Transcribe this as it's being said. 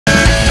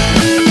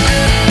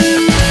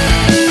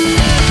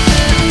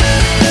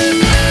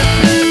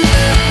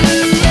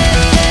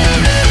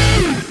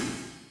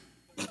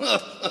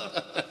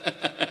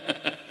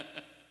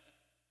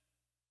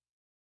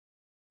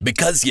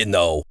Because you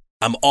know,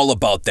 I'm all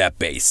about that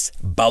bass,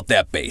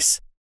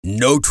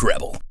 no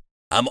treble.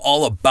 I'm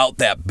all about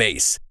that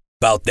bass,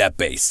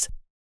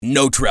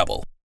 no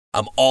treble.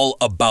 I'm all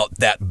about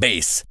that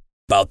bass,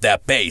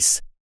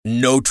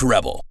 no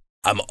treble.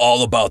 I'm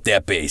all about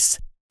that bass.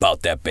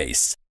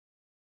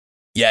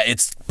 Yeah,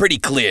 it's pretty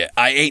clear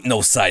I ain't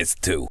no size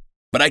 2,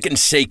 but I can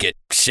shake it,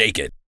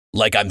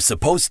 like I'm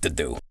supposed to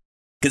do.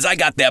 'Cause I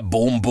got that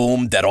boom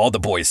boom that all the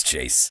boys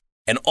chase,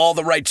 and all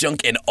the right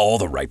junk in all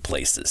the right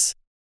places.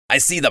 I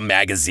see the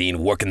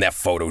magazine working that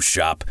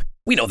Photoshop.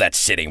 We know that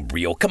shit ain't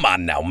real. Come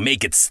on now,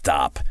 make it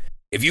stop.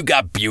 If you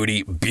got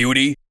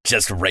beauty,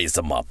 just raise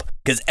them up.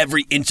 'Cause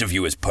every inch of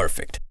you is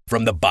perfect,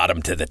 from the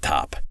bottom to the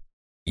top.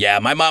 Yeah,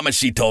 my mama,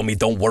 she told me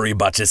don't worry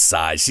about your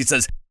size. She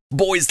says,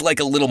 boys like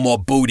a little more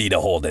booty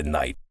to hold at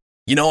night.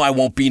 You know I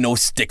won't be no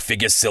stick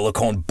figure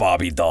silicone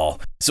Barbie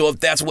doll. So if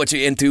that's what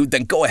you're into,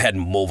 then go ahead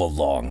and move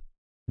along.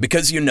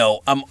 Because you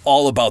know, I'm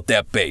all about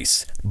that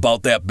bass,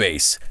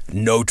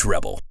 no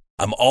treble.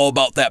 I'm all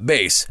about that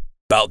bass,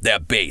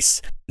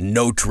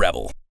 no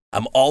treble.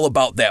 I'm all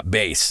about that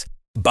bass,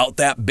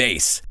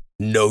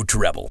 no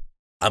treble.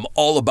 I'm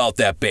all about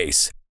that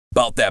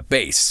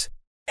bass,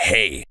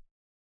 hey.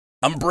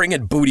 I'm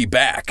bringing booty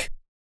back.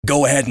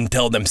 Go ahead and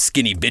tell them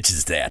skinny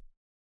bitches that.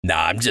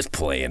 Nah, I'm just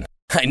playing.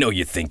 I know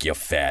you think you're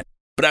fat,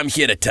 but I'm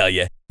here to tell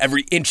you,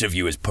 every inch of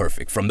you is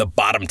perfect, from the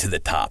bottom to the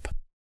top.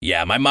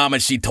 Yeah, my mama,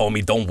 she told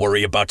me don't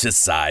worry about your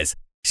size.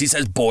 She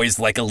says boys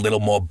like a little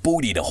more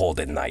booty to hold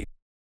at night.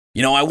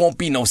 You know, I won't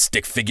be no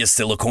stick figure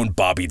silicone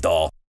Barbie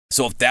doll.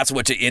 So if that's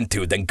what you're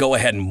into, then go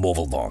ahead and move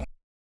along.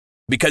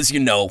 Because you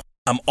know,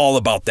 I'm all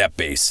about that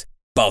bass,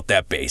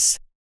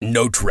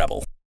 no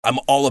treble. I'm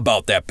all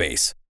about that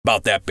bass,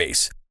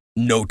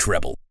 no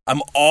treble.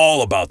 I'm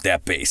all about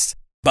that bass,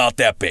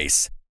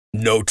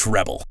 no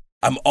treble.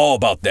 I'm all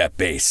about that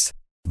bass,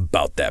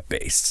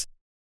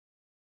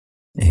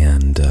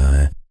 And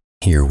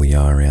here we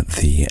are at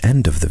the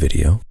end of the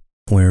video,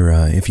 where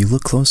if you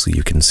look closely,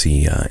 you can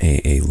see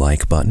a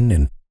like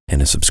button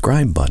and a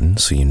subscribe button,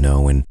 so you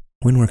know when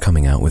we're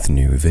coming out with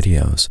new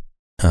videos.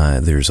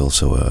 There's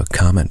also a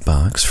comment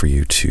box for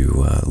you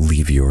to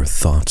leave your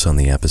thoughts on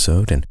the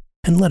episode and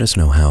let us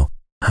know how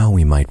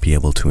we might be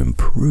able to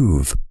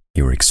improve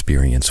your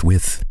experience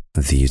with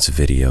these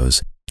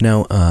videos.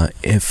 Now,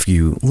 if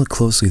you look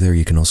closely there,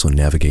 you can also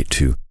navigate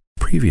to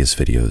previous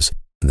videos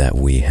that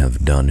we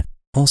have done.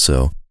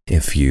 Also,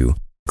 if you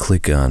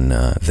click on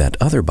that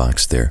other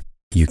box there,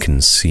 you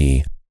can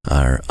see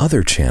our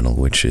other channel,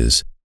 which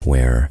is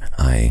where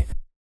I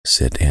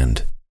sit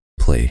and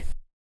play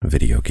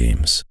video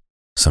games.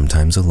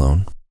 Sometimes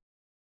alone,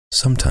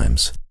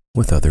 sometimes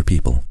with other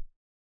people.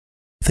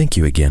 Thank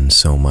you again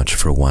so much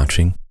for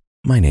watching.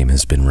 My name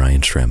has been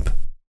Ryan Shrimp.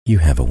 You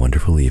have a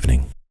wonderful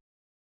evening.